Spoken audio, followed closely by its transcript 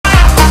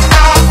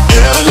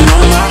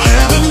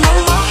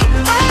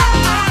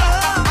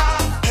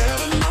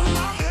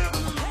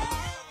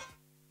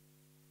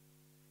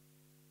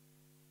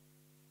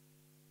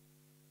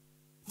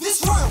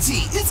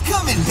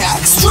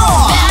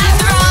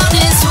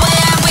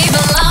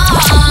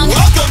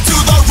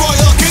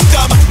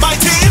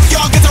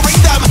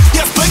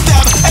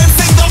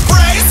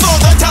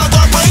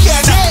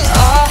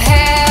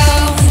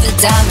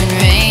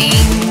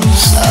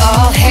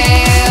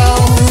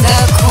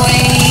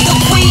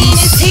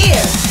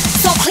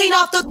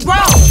the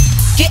throne.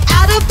 Get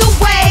out of the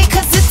way,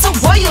 cause it's a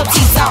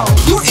royalty zone.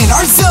 You're in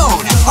our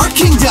zone, our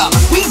kingdom,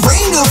 we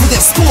reign over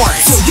this sport.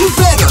 So you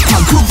better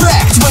come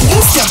correct when you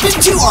step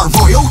into our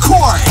royal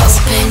court.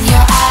 Open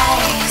your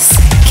eyes,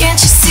 can't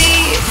you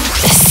see?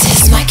 This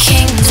is my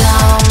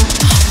kingdom.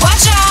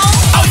 Watch out!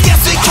 Oh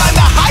yes, we climb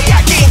the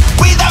hierarchy,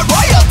 we the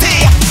royalty.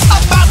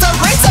 About to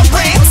reach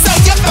supreme, so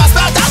you must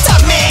bow down to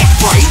me.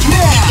 Right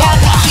Got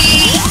the now,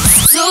 key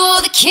to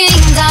the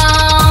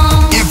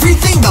kingdom.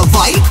 everything the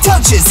light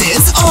touches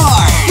is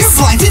ours. You're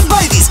blinded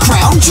by these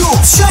crown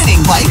jewels shining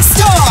like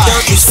stars.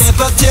 Don't you step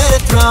up to the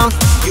throne,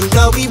 you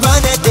know we run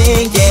that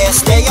thing, yeah.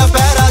 Stay up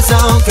at our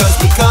zone, cause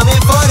we coming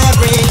for that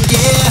ring,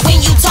 yeah. When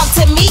you talk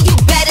to me, you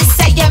better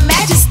say your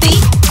majesty.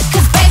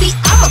 Cause baby,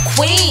 I'm a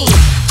queen.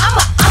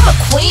 I'm a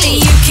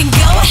queen. You can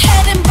go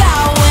ahead and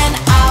bow when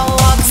I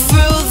walk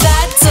through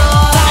that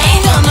door. I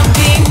ain't gonna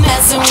be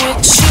messing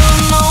with you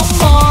no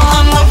more.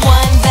 I'm the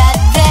one that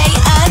they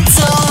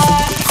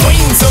adore.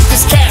 Queens of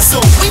this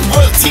castle, we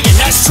royalty and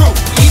that's true.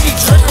 We be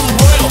dripping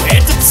royal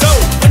head to toe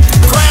with the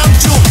crown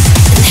jewel.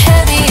 And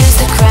heavy is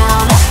the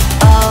crown,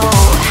 oh,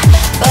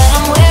 but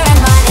I'm wearing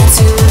mine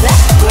into the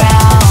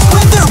ground.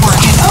 Whether we're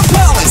in a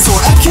palace or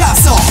a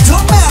castle,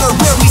 don't matter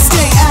where we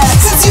stay at,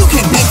 since you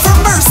can beg for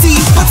mercy,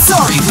 but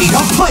sorry, we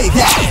don't play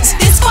that.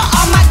 This for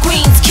all my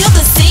queens, kill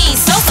the scene,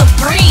 so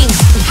supreme.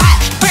 Hot,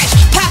 fresh,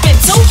 poppin'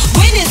 too.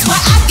 Win is what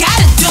I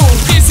gotta do.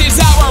 This is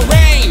our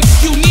reign.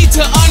 You need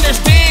to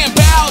understand.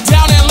 Bow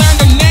down and learn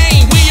the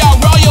name. We are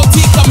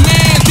royalty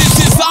command. This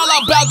is all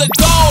about the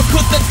gold.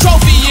 Put the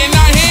trophy in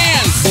our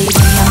hands. Baby,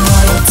 I'm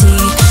royalty,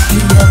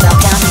 you will bow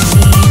down to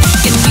me.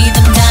 Give me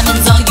them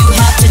diamonds, all you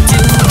have to do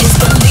is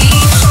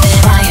believe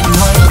that I am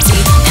royalty,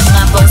 and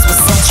my voice will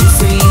set you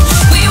free.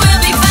 We will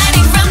be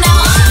fighting from now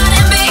on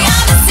and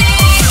beyond the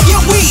sea.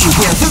 Yeah, we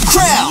wear the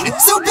crown,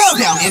 so bow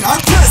down in our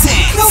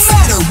presence. No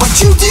matter what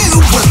you do,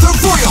 we're the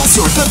royals,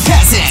 you're the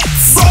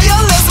peasants.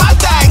 Royal